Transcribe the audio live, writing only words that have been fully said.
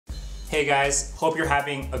Hey guys, hope you're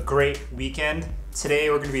having a great weekend. Today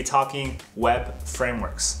we're going to be talking web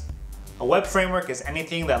frameworks. A web framework is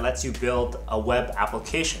anything that lets you build a web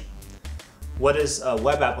application. What is a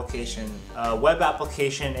web application? A web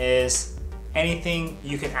application is anything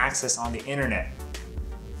you can access on the internet.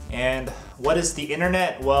 And what is the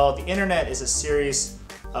internet? Well, the internet is a series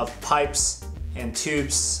of pipes and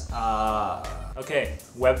tubes. Okay,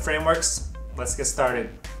 web frameworks, let's get started.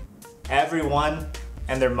 Everyone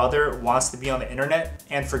and their mother wants to be on the internet,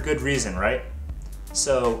 and for good reason, right?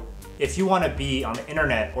 So if you want to be on the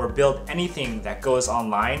internet or build anything that goes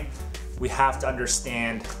online, we have to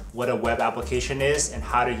understand what a web application is and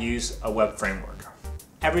how to use a web framework.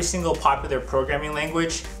 Every single popular programming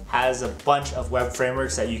language has a bunch of web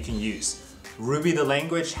frameworks that you can use. Ruby the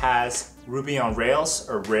language has Ruby on Rails,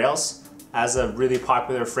 or Rails, as a really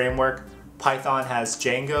popular framework. Python has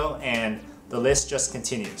Django, and the list just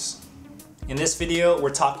continues. In this video, we're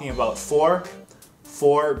talking about four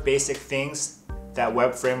basic things that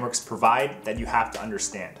web frameworks provide that you have to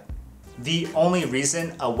understand. The only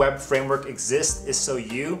reason a web framework exists is so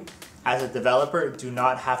you, as a developer, do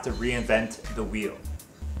not have to reinvent the wheel.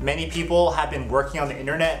 Many people have been working on the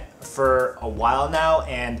internet for a while now,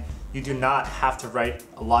 and you do not have to write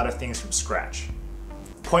a lot of things from scratch.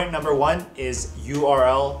 Point number one is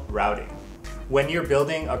URL routing. When you're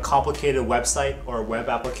building a complicated website or a web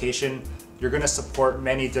application, you're going to support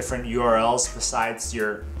many different URLs besides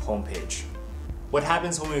your homepage. What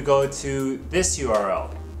happens when we go to this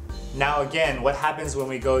URL? Now again, what happens when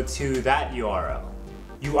we go to that URL?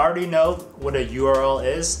 You already know what a URL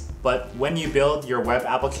is, but when you build your web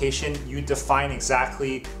application, you define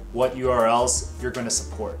exactly what URLs you're going to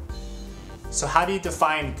support. So how do you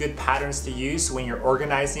define good patterns to use when you're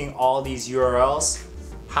organizing all these URLs?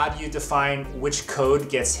 How do you define which code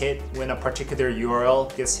gets hit when a particular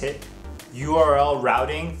URL gets hit? URL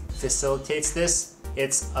routing facilitates this.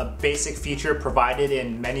 It's a basic feature provided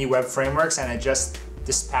in many web frameworks, and it just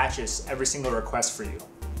dispatches every single request for you.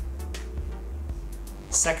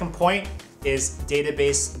 Second point is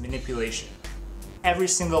database manipulation. Every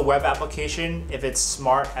single web application, if it's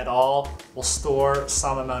smart at all, will store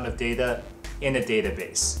some amount of data in a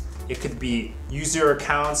database. It could be user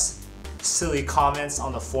accounts, silly comments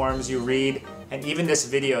on the forums you read, and even this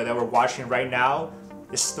video that we're watching right now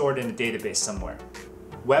is stored in a database somewhere.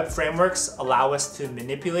 Web frameworks allow us to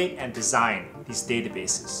manipulate and design these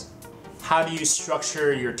databases. How do you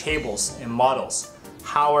structure your tables and models?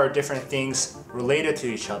 How are different things related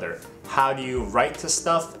to each other? How do you write to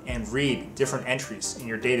stuff and read different entries in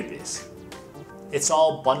your database? It's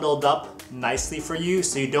all bundled up nicely for you,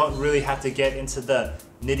 so you don't really have to get into the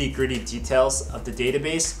nitty-gritty details of the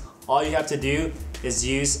database. All you have to do is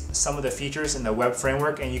use some of the features in the web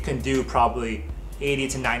framework, and you can do probably 80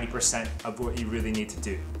 to 90% of what you really need to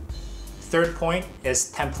do. Third point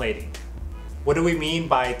is templating. What do we mean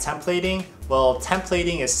by templating? Well,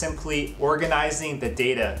 templating is simply organizing the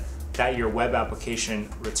data that your web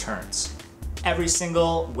application returns. Every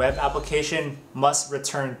single web application must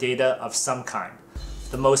return data of some kind.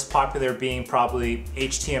 The most popular being probably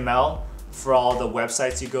HTML for all the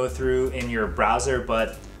websites you go through in your browser,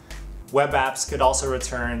 but web apps could also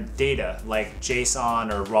return data like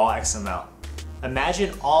JSON or raw XML.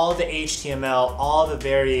 Imagine all the HTML, all the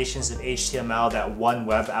variations of HTML that one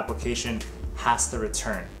web application has to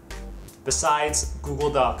return. Besides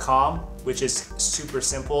Google.com, which is super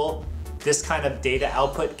simple, this kind of data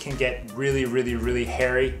output can get really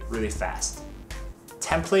hairy really fast.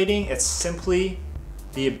 Templating, it's simply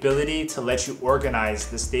the ability to let you organize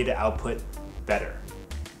this data output better.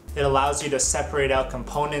 It allows you to separate out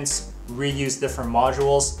components, reuse different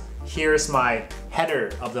modules. Here's my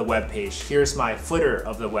header of the web page. Here's my footer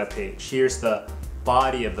of the web page. Here's the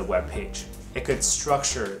body of the web page. It could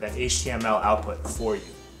structure that HTML output for you.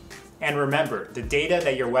 And remember, the data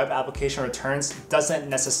that your web application returns doesn't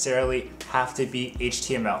necessarily have to be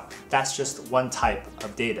HTML. That's just one type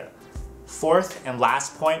of data. Fourth and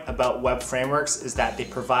last point about web frameworks is that they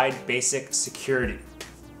provide basic security.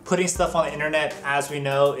 Putting stuff on the internet, as we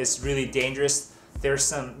know, is really dangerous. There's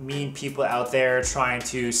some mean people out there trying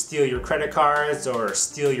to steal your credit cards or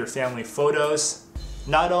steal your family photos.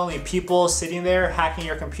 Not only people sitting there hacking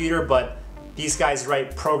your computer, but these guys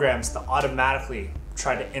write programs to automatically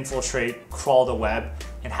try to infiltrate, crawl the web,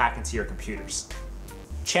 and hack into your computers.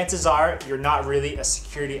 Chances are you're not really a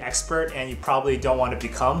security expert, and you probably don't want to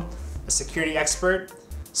become a security expert.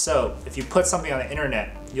 So if you put something on the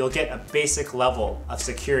internet, you'll get a basic level of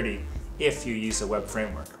security if you use a web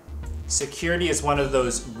framework. Security is one of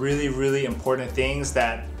those really important things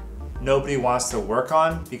that nobody wants to work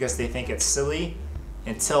on because they think it's silly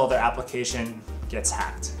until their application gets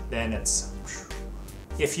hacked. Then it's...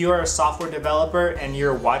 If you are a software developer and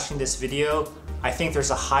you're watching this video, I think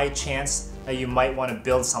there's a high chance that you might want to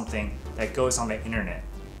build something that goes on the internet.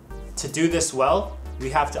 To do this well, we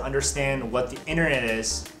have to understand what the internet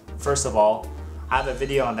is, first of all. I have a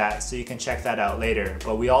video on that, so you can check that out later.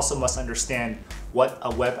 But we also must understand what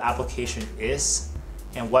a web application is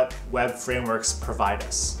and what web frameworks provide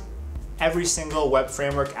us. Every single web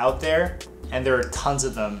framework out there, and there are tons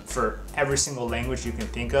of them for every single language you can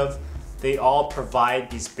think of, they all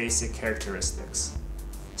provide these basic characteristics.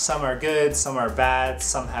 Some are good, some are bad,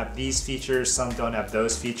 some have these features, some don't have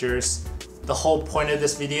those features. The whole point of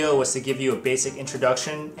this video was to give you a basic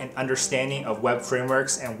introduction and understanding of web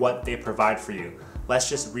frameworks and what they provide for you. Let's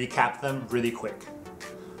just recap them really quick.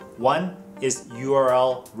 One is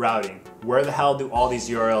URL routing. Where the hell do all these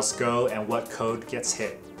URLs go and what code gets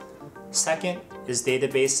hit? Second is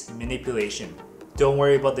database manipulation. Don't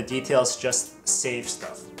worry about the details, just save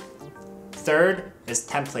stuff. Third is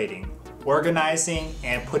templating, organizing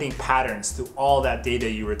and putting patterns to all that data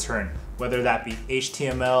you return, whether that be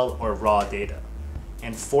HTML or raw data.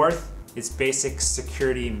 And fourth is basic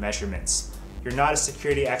security measurements. You're not a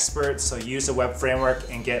security expert, so use a web framework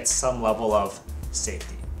and get some level of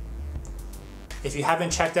safety. If you haven't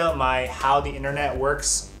checked out my How the Internet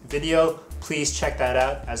Works video, please check that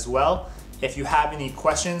out as well. If you have any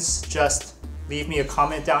questions, just leave me a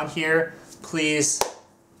comment down here. Please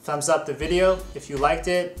thumbs up the video if you liked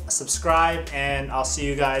it, subscribe, and I'll see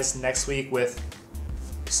you guys next week with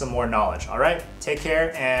some more knowledge. All right, take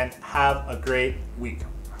care and have a great week.